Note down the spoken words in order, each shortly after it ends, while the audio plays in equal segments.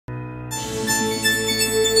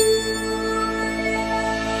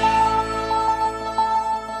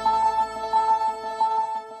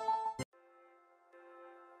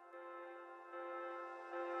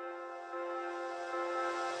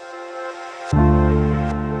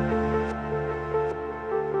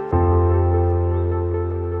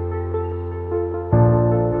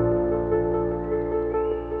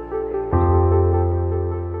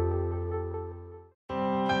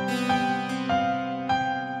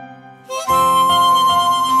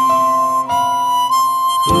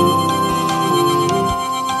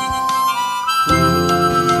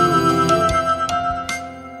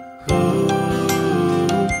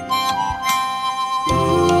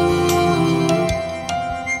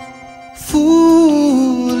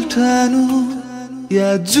या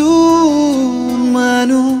जुन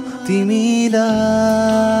मानु तिमीलाई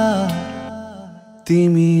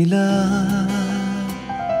तिमीलाई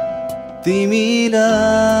तिमीलाई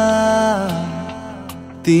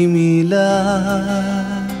तिमीलाई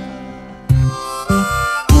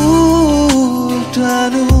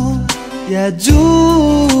उठानु या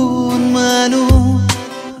जुन मानु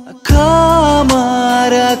आँखामा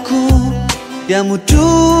राखु या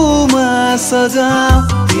मुटुमा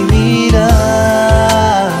सजाऊ तिमीलाई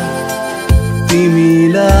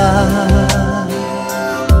तिमीलाई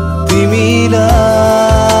तिमीलाई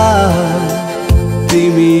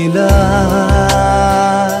तिमीलाई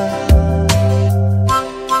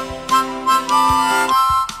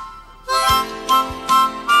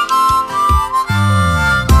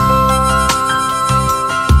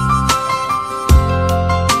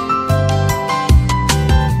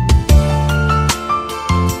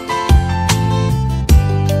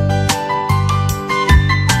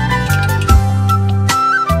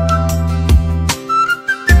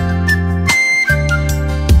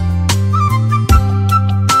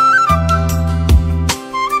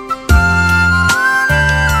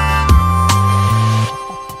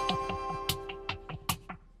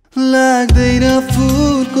लाग्दैन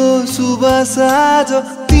फुलको सुवास आज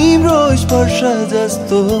तिम्रो स्पर्श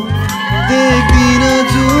जस्तो देख्दिन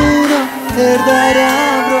जुन हेर्दा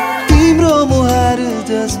राम्रो तिम्रो मुहार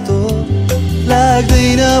जस्तो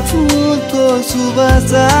लाग्दैन फुलको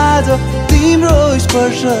सुवास आज तिम्रो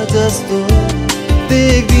स्पर्श जस्तो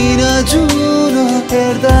देख्दिन जुन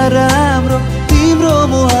हेर्दा राम्रो तिम्रो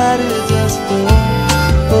मुहार जस्तो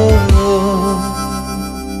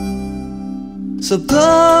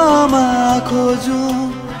शब्दमा खोजौं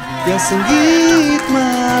या संगीतमा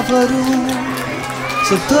भरौं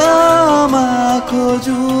शब्दमा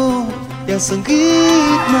खोजौं या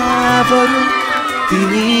संगीतमा भरौं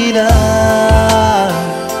तिमीलाई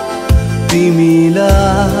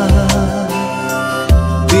तिमीलाई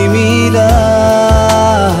तिमीलाई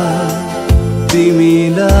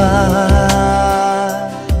तिमीलाई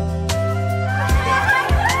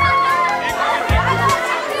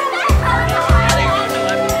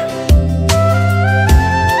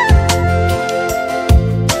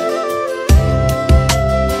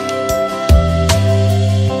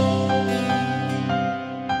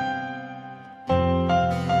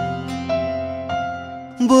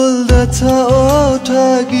बोल्दछ ओठ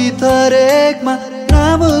गीत रेखमा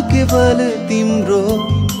नाम केवल तिम्रो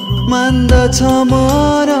मान्दछ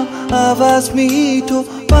मन आवाज मिठो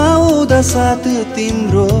पाउँदा साथ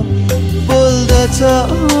तिम्रो बोल्दछ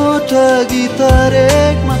ओठ गीत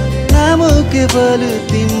रेखमा नाम केवल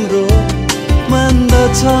तिम्रो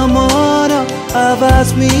मान्दछ मन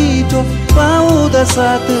आवाज मिठो पाउँदा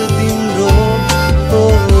साथ तिम्रो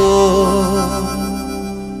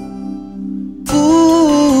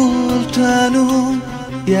उठानु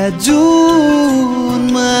या जुन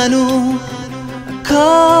मानु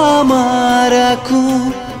आँखामा राखु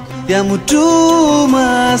या मुटुमा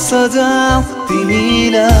सजाऊ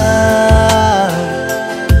तिमीलाई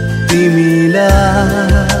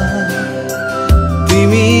तिमीलाई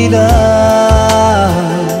तिमीलाई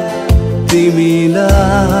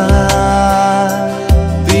तिमीलाई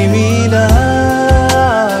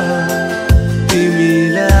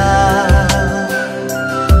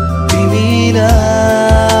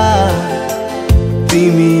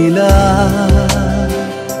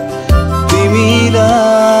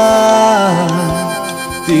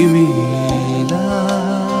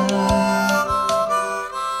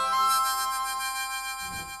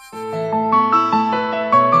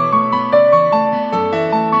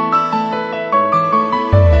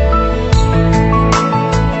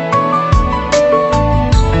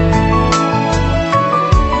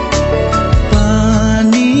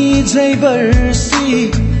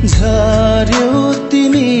वर्षी झर्यो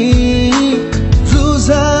तिमी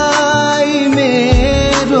रुजाई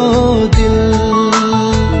मेरो दिल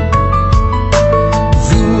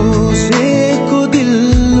रुसेको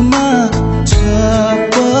दिलमा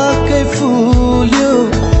छपकै फुल्यो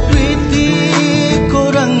प्रीतिको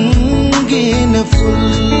रङ्गीन फुल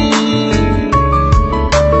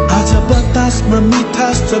आज बतासमा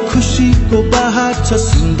मिठास छ खुसीको बहार छ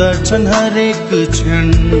सुन्दर छन् हरेक क्षण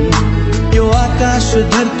यो आकाश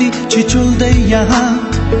धरती छिचुल्दै यहाँ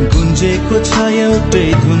गुन्जेको छ एउटै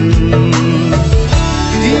धुन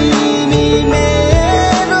तिमी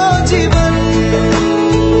मेरो जीवन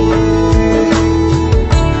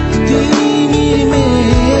तिमी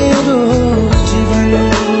मेरो जीवन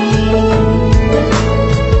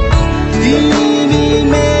तिमी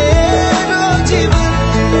मेरो जीवन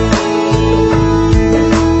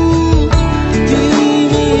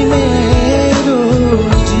तिमी मेरो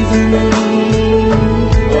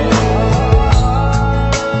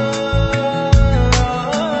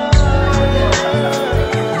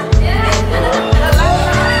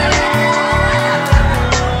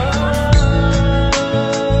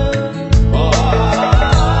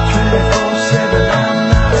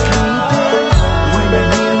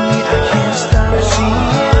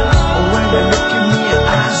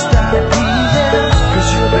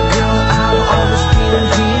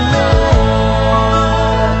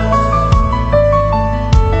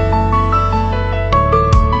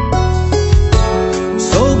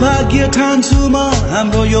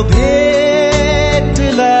हाम्रो यो भेटलाई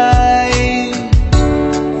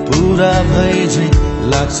पूरा भए झै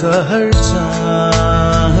लाग्छ हर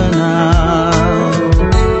चाहना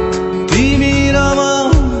तिमी र म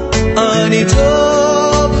अनि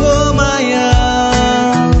चोखो माया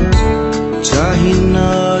चाहिन्न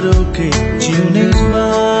रोके